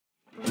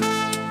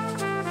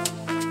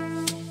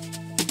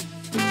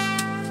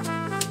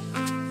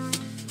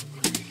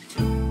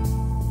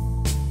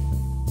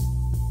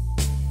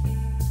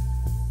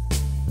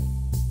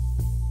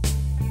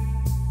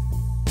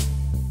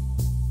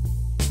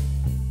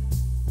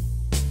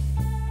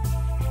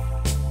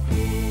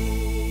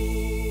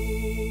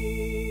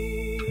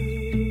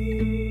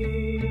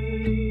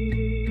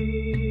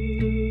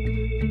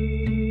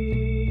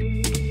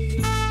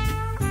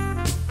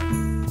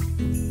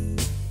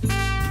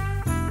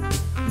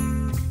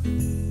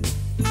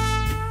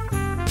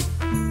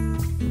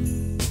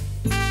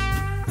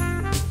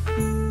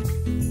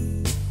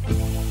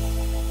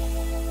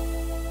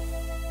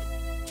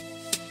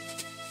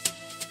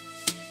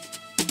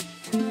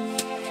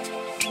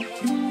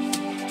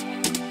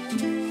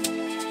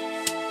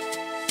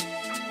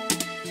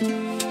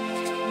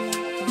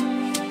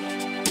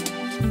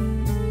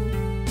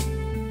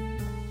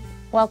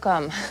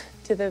Welcome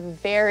to the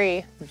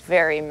very,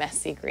 very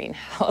messy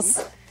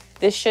greenhouse.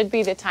 This should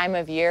be the time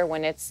of year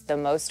when it's the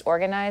most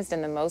organized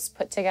and the most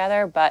put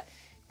together, but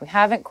we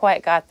haven't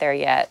quite got there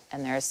yet,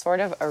 and there's sort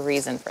of a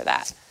reason for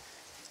that.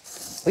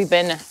 We've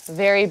been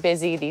very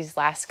busy these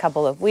last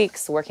couple of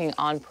weeks working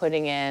on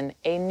putting in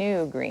a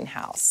new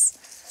greenhouse.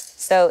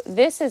 So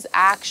this is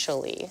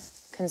actually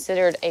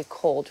considered a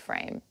cold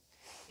frame.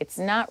 It's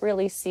not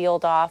really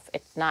sealed off,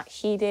 it's not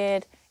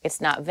heated, it's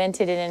not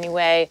vented in any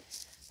way.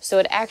 So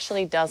it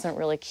actually doesn't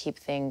really keep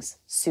things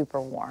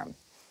super warm.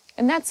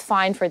 And that's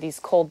fine for these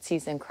cold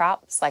season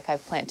crops like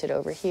I've planted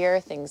over here,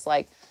 things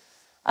like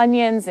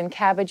onions and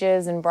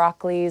cabbages and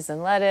broccolis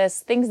and lettuce,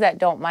 things that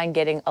don't mind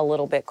getting a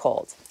little bit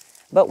cold.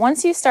 But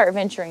once you start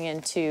venturing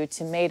into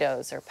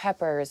tomatoes or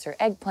peppers or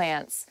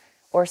eggplants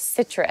or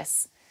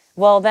citrus,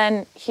 well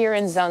then here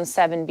in zone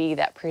 7B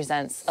that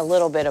presents a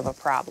little bit of a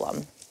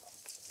problem.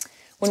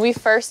 When we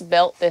first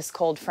built this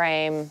cold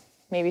frame,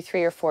 maybe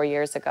 3 or 4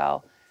 years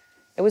ago,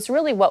 it was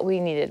really what we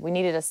needed. We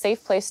needed a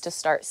safe place to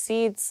start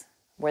seeds,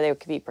 where they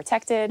could be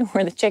protected,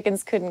 where the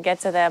chickens couldn't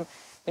get to them.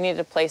 We needed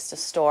a place to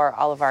store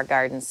all of our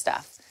garden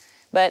stuff.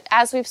 But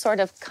as we've sort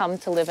of come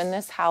to live in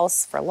this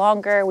house for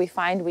longer, we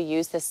find we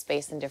use this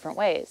space in different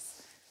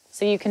ways.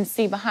 So you can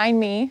see behind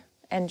me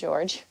and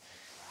George,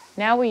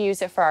 now we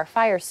use it for our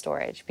fire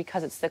storage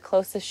because it's the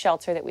closest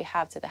shelter that we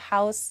have to the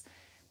house.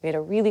 We had a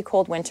really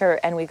cold winter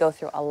and we go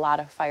through a lot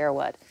of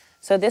firewood.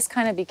 So this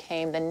kind of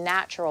became the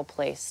natural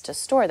place to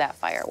store that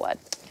firewood.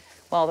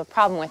 Well, the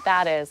problem with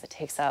that is it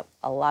takes up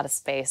a lot of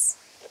space,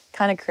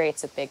 kind of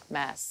creates a big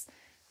mess.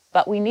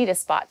 But we need a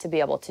spot to be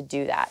able to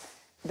do that.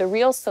 The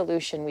real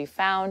solution we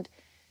found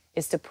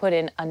is to put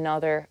in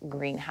another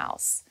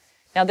greenhouse.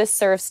 Now this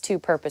serves two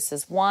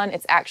purposes. One,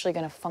 it's actually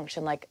going to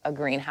function like a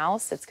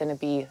greenhouse. It's going to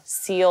be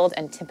sealed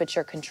and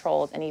temperature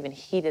controlled and even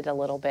heated a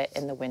little bit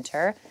in the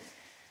winter.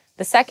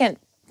 The second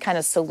kind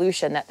of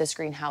solution that this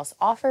greenhouse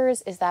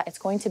offers is that it's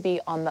going to be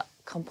on the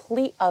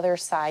complete other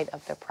side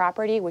of the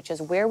property, which is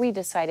where we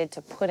decided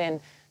to put in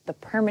the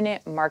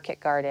permanent market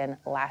garden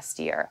last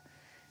year.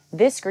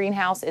 This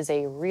greenhouse is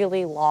a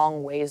really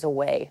long ways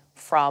away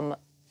from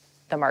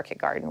the market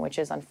garden, which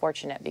is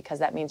unfortunate because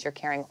that means you're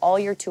carrying all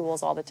your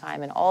tools all the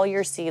time and all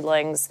your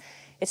seedlings.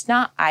 It's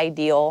not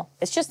ideal.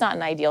 It's just not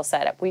an ideal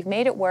setup. We've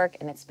made it work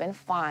and it's been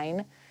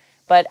fine.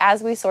 But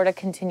as we sort of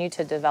continue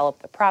to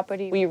develop the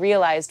property, we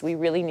realized we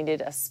really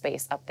needed a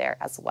space up there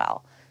as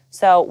well.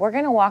 So we're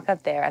going to walk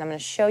up there and I'm going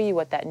to show you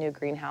what that new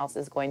greenhouse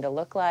is going to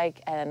look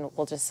like. And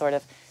we'll just sort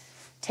of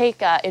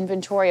take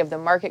inventory of the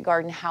market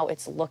garden, how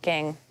it's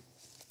looking,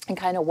 and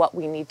kind of what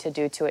we need to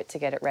do to it to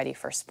get it ready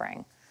for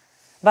spring.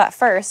 But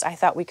first, I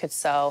thought we could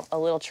sew a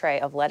little tray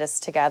of lettuce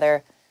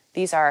together.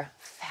 These are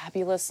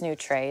fabulous new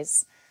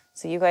trays.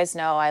 So you guys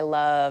know I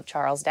love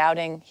Charles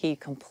Dowding. He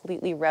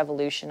completely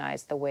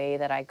revolutionized the way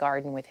that I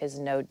garden with his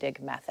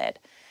no-dig method.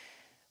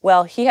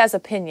 Well, he has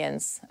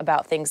opinions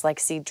about things like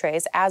seed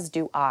trays, as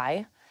do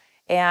I.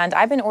 And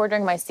I've been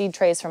ordering my seed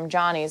trays from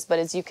Johnny's, but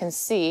as you can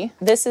see,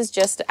 this is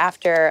just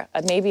after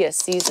maybe a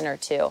season or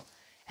two.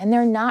 And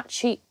they're not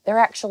cheap. They're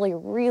actually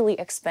really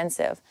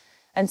expensive.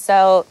 And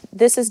so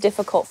this is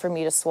difficult for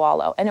me to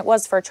swallow. And it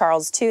was for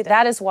Charles too.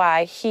 That is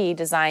why he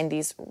designed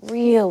these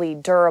really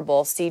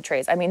durable seed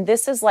trays. I mean,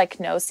 this is like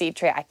no seed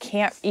tray. I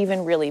can't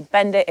even really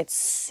bend it. It's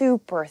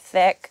super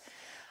thick.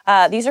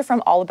 These are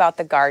from All About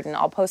the Garden.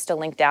 I'll post a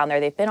link down there.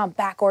 They've been on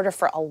back order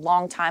for a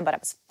long time, but I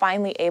was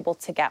finally able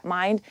to get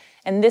mine.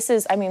 And this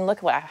is, I mean,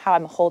 look at how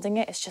I'm holding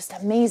it. It's just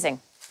amazing.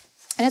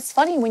 And it's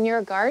funny when you're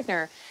a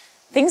gardener,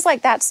 things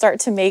like that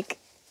start to make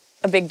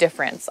a big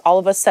difference. All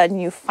of a sudden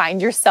you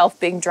find yourself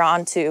being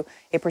drawn to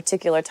a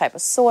particular type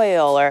of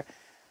soil or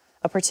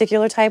a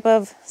particular type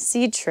of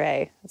seed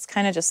tray. It's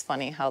kind of just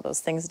funny how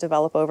those things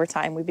develop over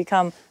time. We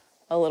become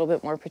a little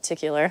bit more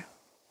particular.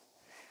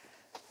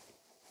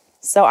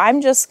 So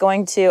I'm just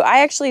going to, I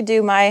actually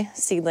do my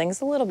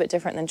seedlings a little bit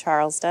different than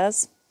Charles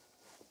does.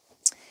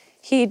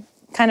 He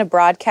kind of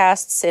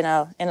broadcasts in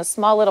a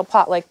small little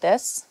pot like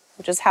this,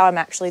 which is how I'm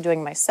actually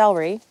doing my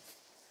celery,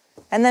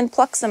 and then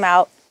plucks them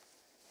out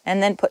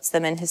and then puts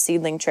them in his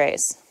seedling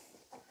trays.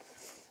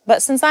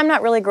 But since I'm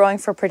not really growing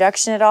for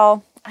production at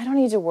all, I don't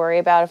need to worry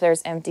about if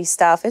there's empty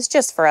stuff. It's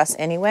just for us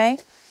anyway.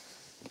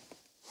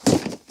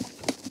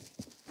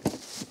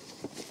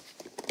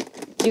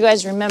 You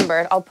guys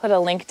remembered, I'll put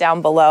a link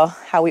down below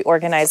how we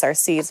organize our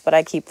seeds, but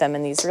I keep them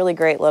in these really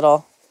great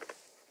little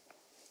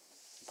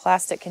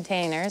plastic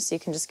containers. You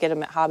can just get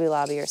them at Hobby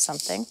Lobby or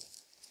something.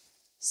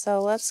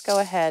 So let's go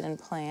ahead and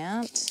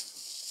plant.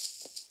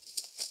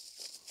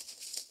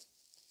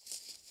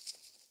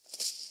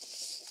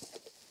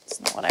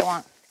 Not what I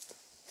want.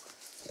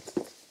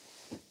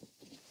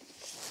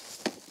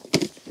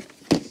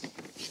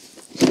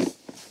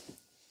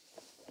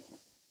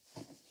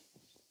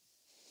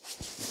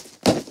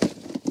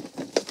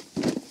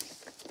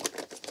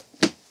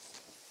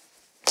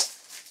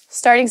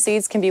 Starting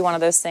seeds can be one of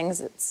those things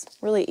it's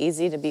really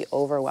easy to be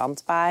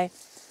overwhelmed by,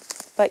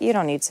 but you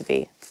don't need to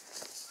be.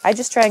 I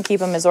just try and keep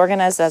them as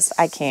organized as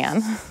I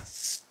can.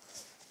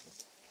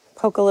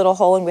 poke a little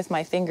hole in with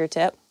my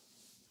fingertip.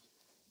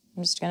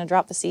 I'm just gonna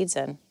drop the seeds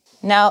in.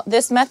 Now,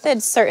 this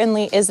method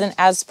certainly isn't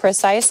as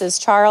precise as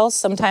Charles.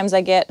 Sometimes I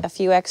get a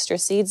few extra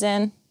seeds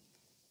in.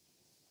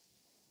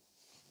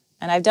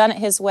 And I've done it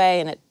his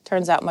way, and it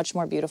turns out much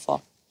more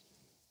beautiful.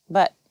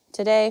 But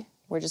today,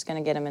 we're just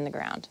gonna get them in the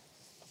ground.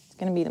 It's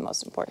gonna be the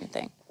most important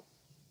thing.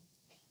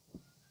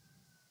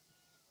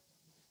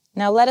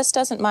 Now, lettuce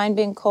doesn't mind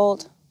being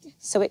cold,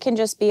 so it can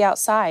just be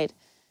outside.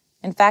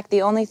 In fact,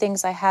 the only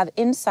things I have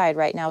inside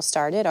right now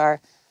started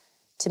are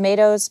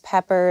tomatoes,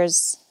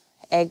 peppers,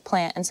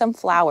 eggplant, and some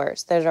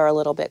flowers that are a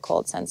little bit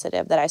cold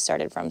sensitive that I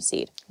started from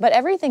seed. But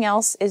everything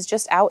else is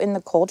just out in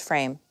the cold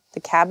frame. The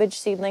cabbage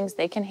seedlings,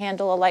 they can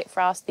handle a light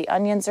frost. The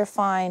onions are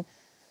fine.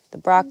 The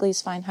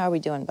broccoli's fine. How are we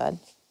doing, bud?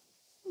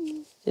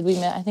 Did we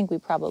miss? I think we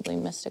probably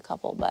missed a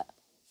couple, but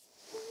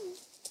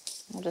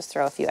I'll just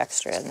throw a few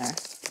extra in there.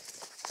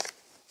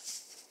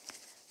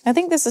 I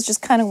think this is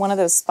just kind of one of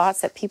those spots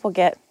that people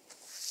get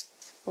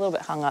a little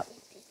bit hung up.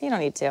 You don't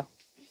need to.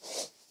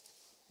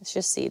 It's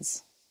just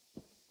seeds.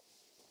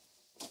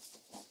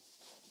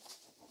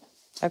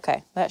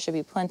 Okay, that should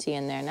be plenty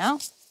in there now.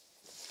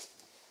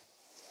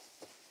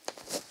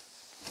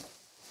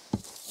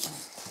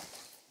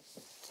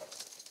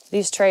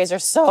 These trays are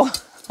so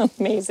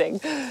amazing.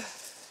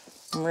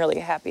 I'm really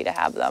happy to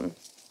have them.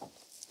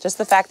 Just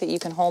the fact that you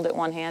can hold it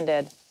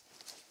one-handed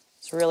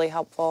is really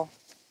helpful.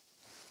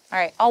 All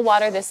right, I'll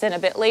water this in a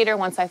bit later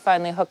once I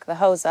finally hook the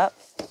hose up.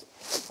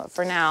 But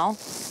for now,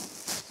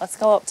 let's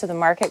go up to the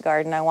market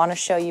garden. I want to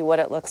show you what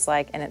it looks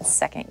like in its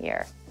second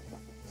year.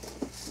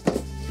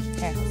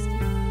 Here.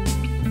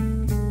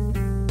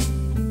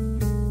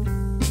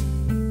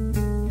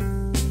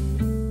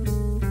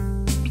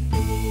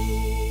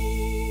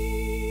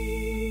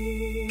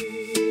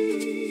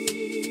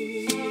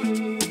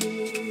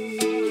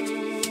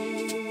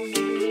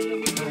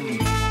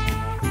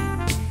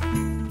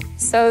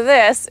 So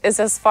this is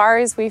as far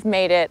as we've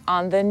made it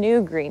on the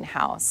new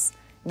greenhouse.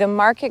 The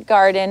market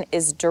garden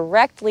is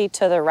directly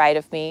to the right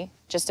of me,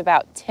 just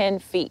about 10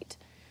 feet.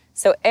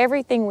 So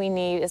everything we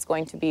need is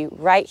going to be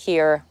right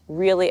here,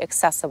 really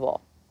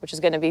accessible, which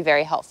is going to be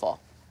very helpful.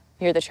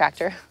 You hear the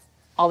tractor?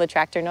 All the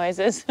tractor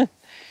noises.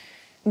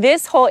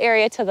 This whole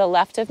area to the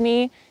left of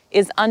me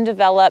is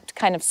undeveloped,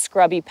 kind of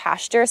scrubby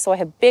pasture, so I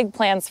have big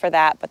plans for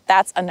that, but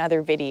that's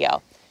another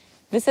video.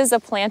 This is a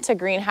planta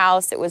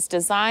greenhouse. It was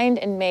designed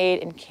and made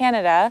in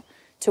Canada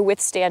to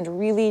withstand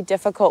really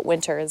difficult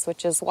winters,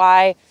 which is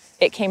why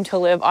it came to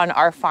live on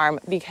our farm,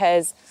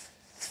 because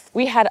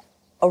we had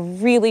a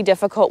really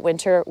difficult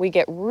winter. We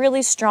get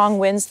really strong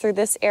winds through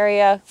this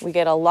area. We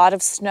get a lot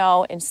of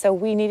snow, and so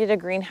we needed a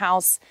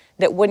greenhouse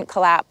that wouldn't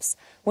collapse.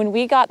 When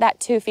we got that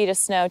 2 feet of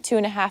snow,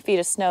 2.5 feet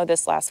of snow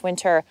this last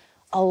winter,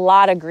 a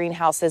lot of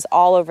greenhouses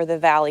all over the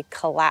valley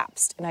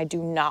collapsed, and I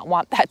do not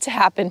want that to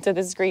happen to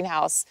this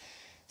greenhouse.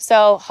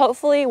 So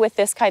hopefully with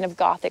this kind of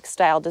Gothic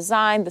style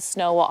design, the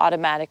snow will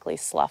automatically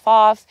slough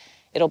off.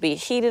 It'll be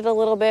heated a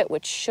little bit,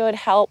 which should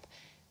help.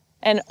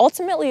 And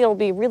ultimately it'll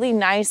be really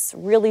nice,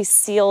 really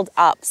sealed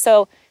up.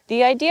 So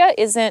the idea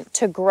isn't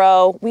to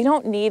grow, we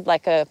don't need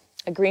like a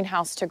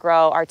greenhouse to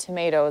grow our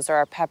tomatoes or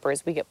our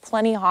peppers. We get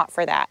plenty hot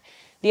for that.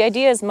 The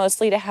idea is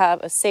mostly to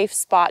have a safe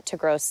spot to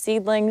grow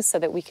seedlings so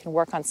that we can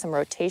work on some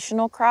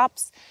rotational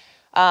crops.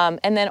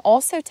 And then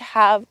also to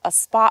have a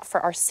spot for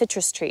our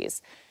citrus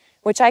trees,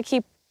 which I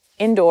keep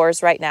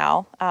indoors right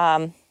now,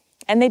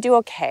 and they do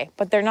okay,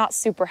 but they're not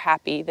super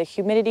happy. The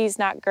humidity is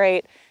not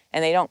great,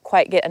 and they don't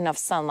quite get enough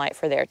sunlight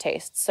for their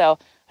taste. So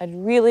I'd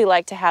really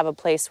like to have a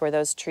place where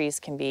those trees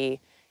can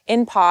be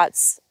in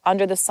pots,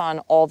 under the sun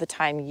all the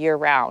time, year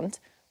round.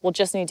 We'll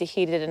just need to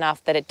heat it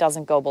enough that it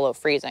doesn't go below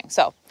freezing.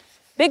 So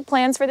big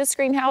plans for this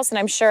greenhouse, and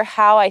I'm sure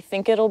how I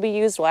think it'll be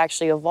used will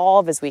actually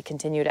evolve as we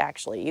continue to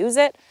actually use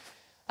it.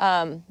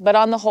 But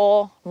on the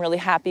whole, I'm really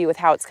happy with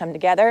how it's come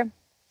together.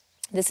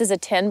 This is a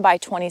 10 by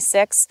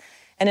 26,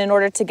 and in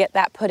order to get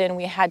that put in,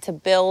 we had to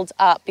build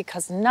up,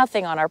 because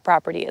nothing on our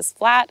property is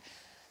flat,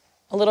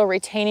 a little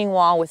retaining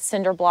wall with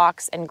cinder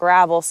blocks and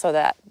gravel so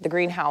that the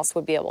greenhouse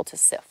would be able to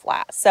sit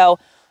flat. So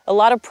a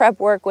lot of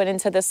prep work went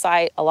into this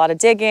site, a lot of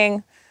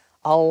digging,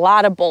 a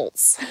lot of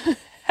bolts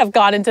have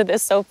gone into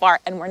this so far,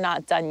 and we're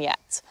not done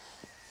yet.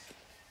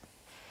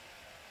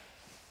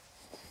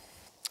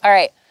 All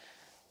right,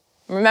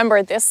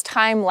 remember this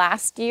time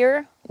last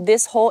year,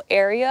 this whole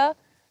area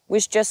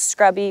was just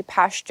scrubby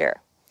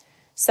pasture.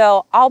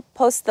 So I'll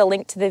post the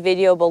link to the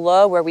video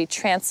below where we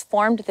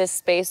transformed this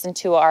space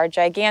into our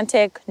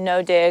gigantic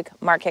no-dig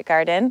market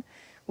garden.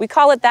 We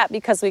call it that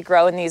because we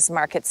grow in these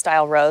market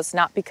style rows,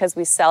 not because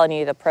we sell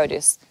any of the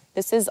produce.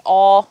 This is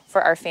all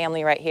for our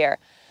family right here.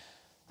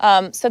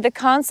 So the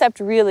concept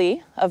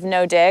really of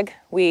no-dig,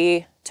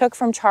 we took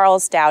from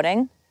Charles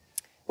Dowding,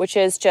 which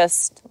is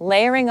just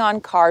layering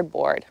on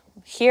cardboard.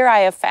 Here I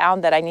have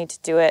found that I need to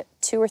do it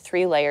 2 or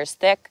 3 layers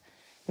thick,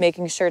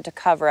 making sure to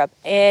cover up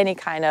any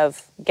kind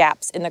of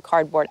gaps in the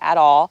cardboard at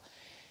all.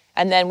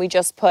 And then we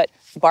just put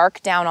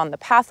bark down on the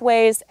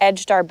pathways,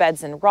 edged our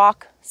beds in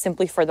rock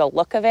simply for the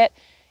look of it.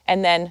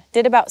 and then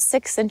did about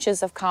 6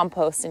 inches of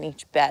compost in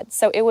each bed.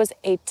 So it was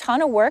a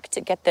ton of work to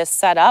get this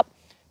set up,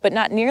 but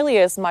not nearly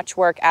as much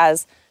work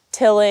as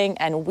tilling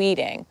and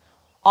weeding.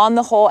 On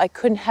the whole, I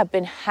couldn't have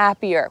been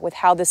happier with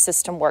how this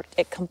system worked.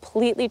 It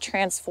completely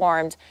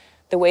transformed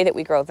the way that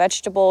we grow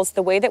vegetables,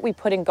 the way that we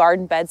put in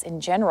garden beds in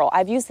general.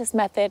 I've used this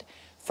method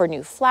for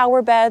new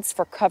flower beds,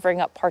 for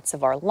covering up parts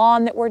of our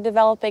lawn that we're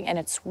developing, and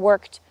it's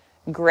worked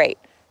great.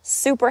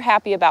 Super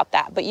happy about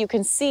that. But you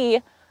can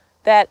see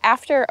that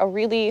after a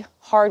really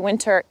hard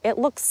winter, it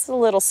looks a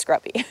little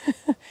scrubby.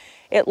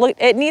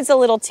 It needs a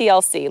little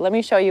TLC. Let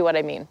me show you what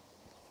I mean.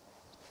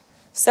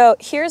 So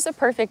here's a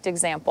perfect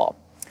example.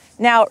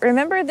 Now,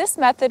 remember, this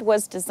method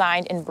was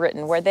designed in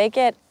Britain where they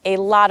get a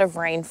lot of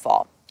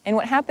rainfall. And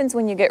what happens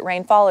when you get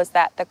rainfall is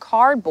that the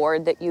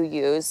cardboard that you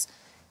use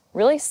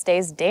really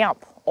stays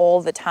damp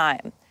all the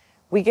time.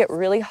 We get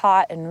really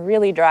hot and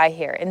really dry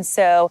here. And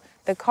so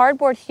the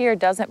cardboard here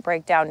doesn't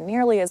break down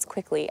nearly as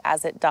quickly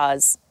as it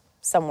does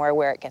somewhere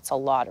where it gets a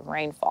lot of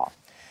rainfall,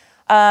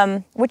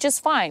 which is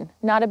fine,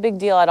 not a big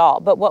deal at all.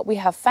 But what we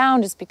have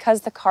found is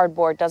because the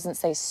cardboard doesn't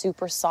stay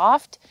super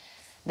soft,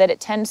 that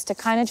it tends to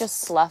kind of just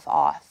slough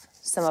off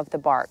some of the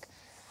bark.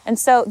 And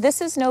so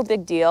this is no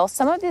big deal.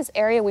 Some of this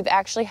area we've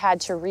actually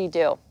had to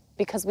redo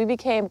because we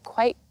became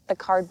quite the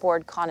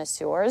cardboard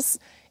connoisseurs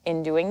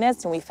in doing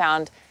this. And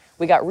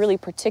we got really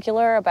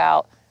particular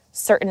about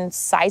certain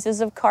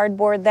sizes of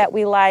cardboard that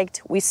we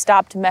liked. We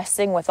stopped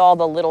messing with all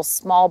the little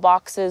small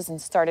boxes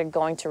and started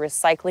going to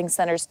recycling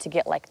centers to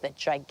get like the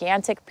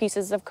gigantic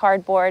pieces of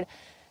cardboard,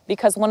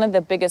 because one of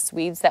the biggest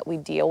weeds that we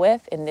deal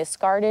with in this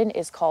garden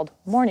is called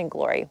morning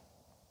glory.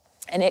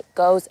 And it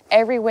goes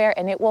everywhere,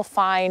 and it will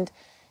find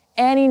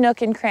any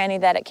nook and cranny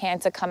that it can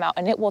to come out,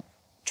 and it will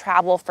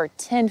travel for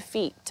 10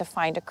 feet to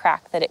find a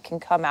crack that it can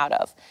come out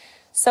of.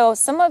 So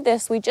some of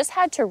this we just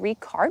had to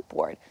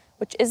re-cardboard,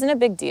 which isn't a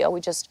big deal.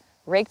 We just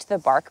raked the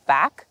bark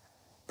back,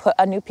 put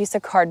a new piece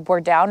of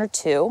cardboard down or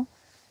two,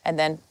 and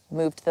then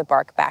moved the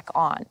bark back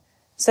on.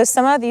 So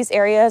some of these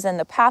areas in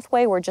the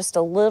pathway were just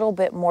a little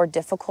bit more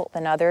difficult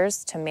than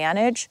others to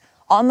manage.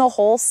 On the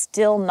whole,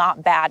 still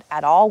not bad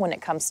at all when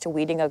it comes to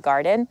weeding a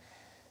garden.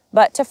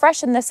 But to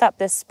freshen this up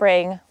this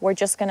spring, we're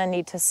just gonna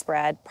need to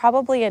spread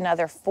probably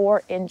another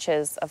 4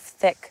 inches of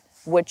thick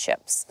wood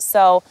chips.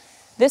 So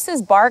this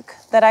is bark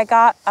that I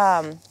got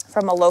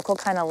from a local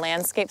kind of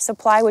landscape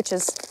supply, which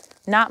is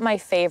not my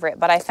favorite,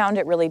 but I found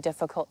it really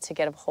difficult to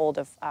get a hold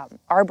of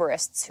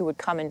arborists who would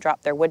come and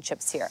drop their wood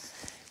chips here.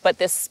 But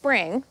this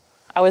spring,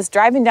 I was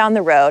driving down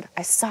the road,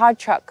 I saw a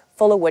truck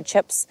full of wood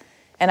chips,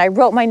 and I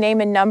wrote my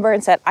name and number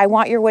and said, "I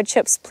want your wood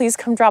chips, please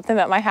come drop them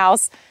at my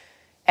house,"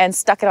 and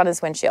stuck it on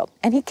his windshield.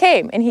 And he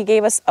came and he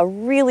gave us a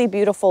really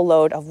beautiful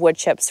load of wood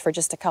chips for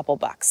just a couple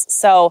bucks.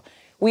 So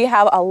we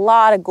have a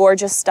lot of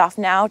gorgeous stuff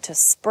now to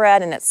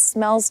spread, and it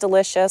smells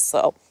delicious.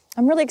 So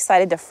I'm really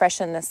excited to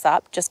freshen this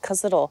up just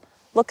because it'll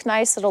look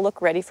nice, it'll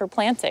look ready for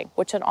planting,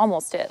 which it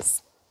almost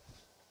is.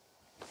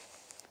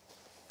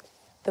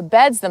 The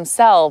beds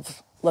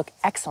themselves look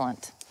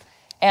excellent.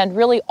 And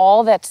really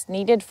all that's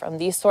needed from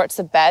these sorts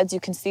of beds, you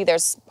can see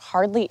there's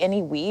hardly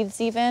any weeds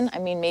even. I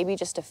mean, maybe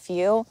just a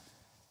few.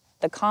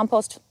 The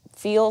compost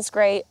feels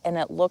great and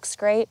it looks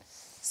great.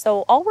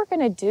 So all we're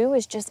gonna do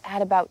is just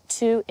add about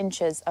 2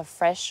 inches of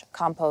fresh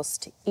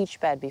compost to each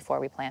bed before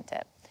we plant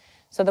it.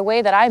 So the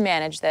way that I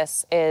manage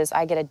this is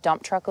I get a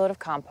dump truckload of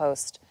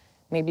compost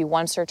maybe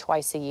once or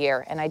twice a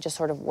year, and I just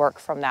sort of work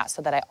from that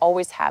so that I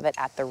always have it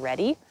at the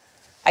ready.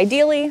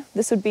 Ideally,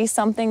 this would be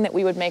something that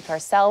we would make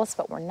ourselves,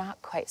 but we're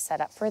not quite set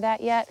up for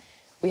that yet.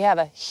 We have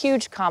a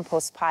huge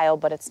compost pile,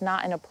 but it's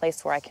not in a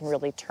place where I can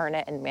really turn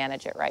it and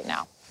manage it right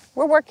now.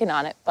 We're working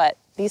on it, but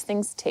these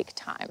things take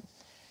time.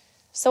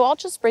 So I'll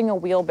just bring a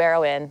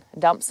wheelbarrow in,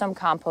 dump some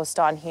compost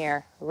on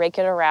here, rake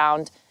it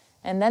around,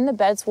 and then the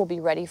beds will be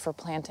ready for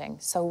planting.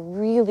 So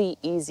really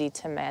easy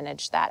to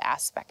manage that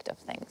aspect of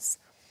things.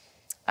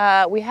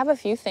 We have a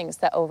few things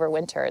that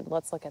overwintered.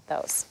 Let's look at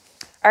those.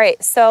 All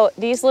right, so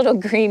these little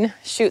green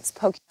shoots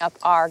poking up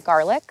are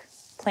garlic,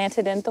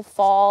 planted in the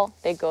fall.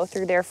 They go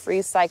through their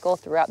freeze cycle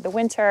throughout the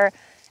winter,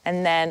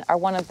 and then are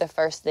one of the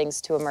first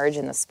things to emerge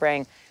in the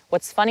spring.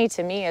 What's funny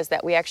to me is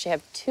that we actually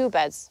have 2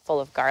 beds full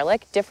of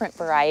garlic, different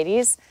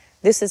varieties.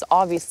 This is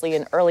obviously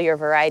an earlier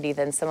variety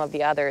than some of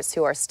the others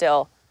who are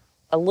still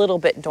a little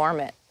bit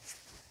dormant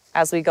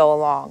as we go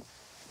along.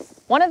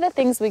 One of the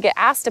things we get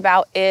asked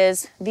about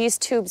is these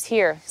tubes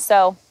here.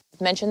 So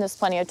I've mentioned this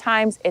plenty of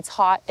times, it's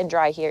hot and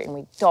dry here and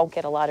we don't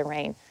get a lot of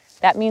rain.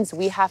 That means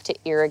we have to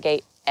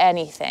irrigate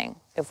anything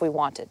if we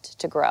want it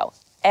to grow.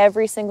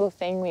 Every single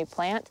thing we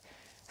plant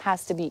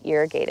has to be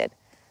irrigated.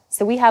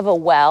 So we have a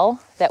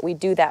well that we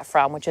do that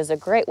from, which is a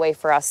great way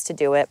for us to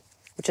do it,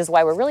 which is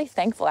why we're really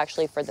thankful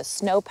actually for the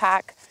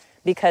snowpack,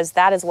 because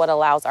that is what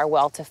allows our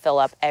well to fill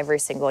up every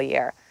single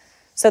year.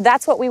 So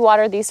that's what we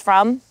water these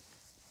from.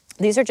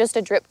 These are just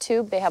a drip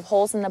tube. They have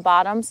holes in the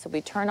bottom, so we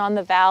turn on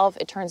the valve,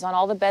 it turns on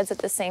all the beds at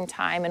the same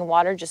time, and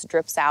water just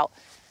drips out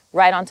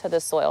right onto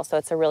the soil. So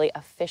it's a really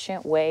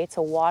efficient way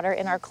to water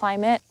in our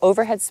climate.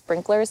 Overhead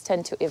sprinklers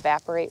tend to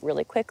evaporate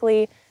really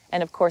quickly,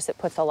 And of course, it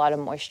puts a lot of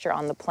moisture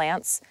on the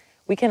plants.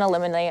 We can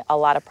eliminate a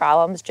lot of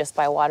problems just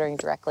by watering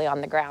directly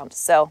on the ground.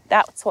 So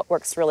that's what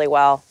works really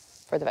well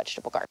for the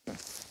vegetable garden.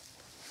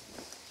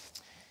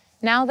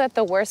 Now that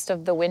the worst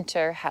of the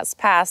winter has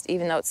passed,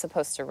 even though it's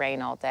supposed to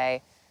rain all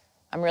day,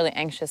 I'm really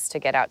anxious to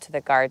get out to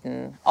the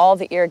garden. All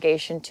the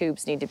irrigation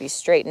tubes need to be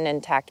straightened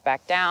and tacked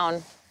back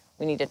down.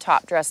 We need to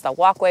top dress the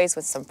walkways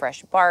with some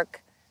fresh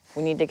bark.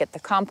 We need to get the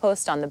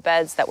compost on the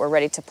beds that we're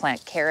ready to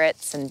plant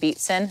carrots and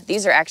beets in.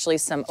 These are actually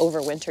some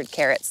overwintered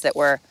carrots that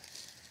were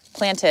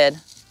planted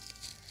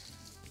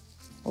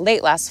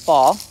late last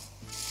fall,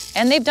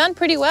 and they've done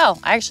pretty well.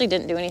 I actually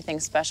didn't do anything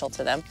special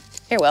to them.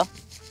 Here, Will.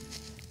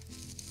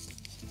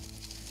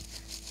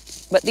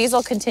 But these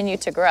will continue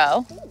to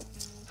grow.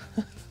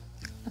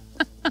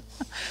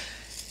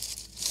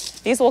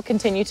 These will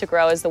continue to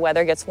grow as the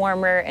weather gets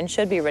warmer and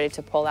should be ready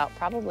to pull out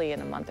probably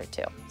in a month or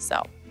two.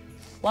 So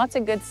lots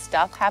of good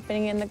stuff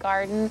happening in the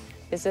garden.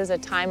 This is a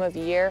time of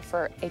year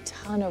for a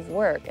ton of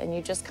work, and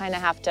you just kind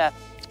of have to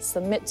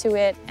submit to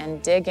it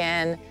and dig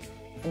in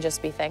and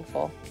just be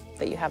thankful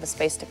that you have a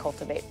space to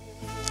cultivate.